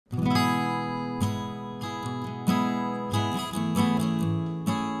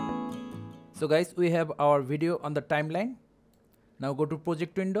So guys, we have our video on the timeline. Now go to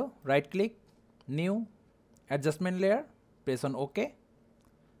project window, right click, new, adjustment layer, press on OK.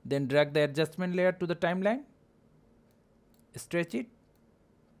 Then drag the adjustment layer to the timeline, stretch it.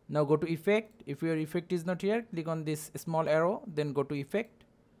 Now go to effect. If your effect is not here, click on this small arrow, then go to effect,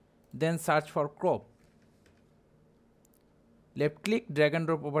 then search for crop. Left click, drag and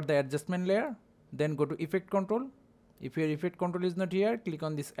drop over the adjustment layer, then go to effect control. If your effect control is not here, click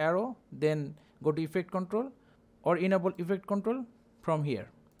on this arrow, then go to effect control or enable effect control from here.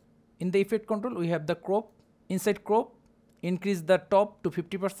 In the effect control, we have the crop. Inside crop, increase the top to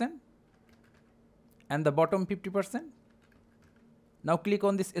 50% and the bottom 50%. Now click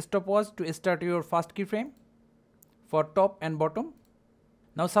on this stopwatch to start your first keyframe for top and bottom.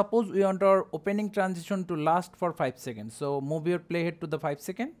 Now suppose we want our opening transition to last for 5 seconds. So move your playhead to the 5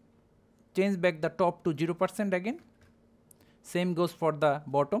 second. Change back the top to 0% again. Same goes for the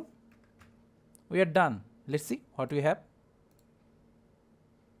bottom. We are done. Let's see what we have.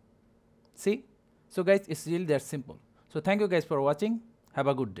 See? So guys, it's really that simple. So thank you guys for watching. Have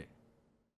a good day.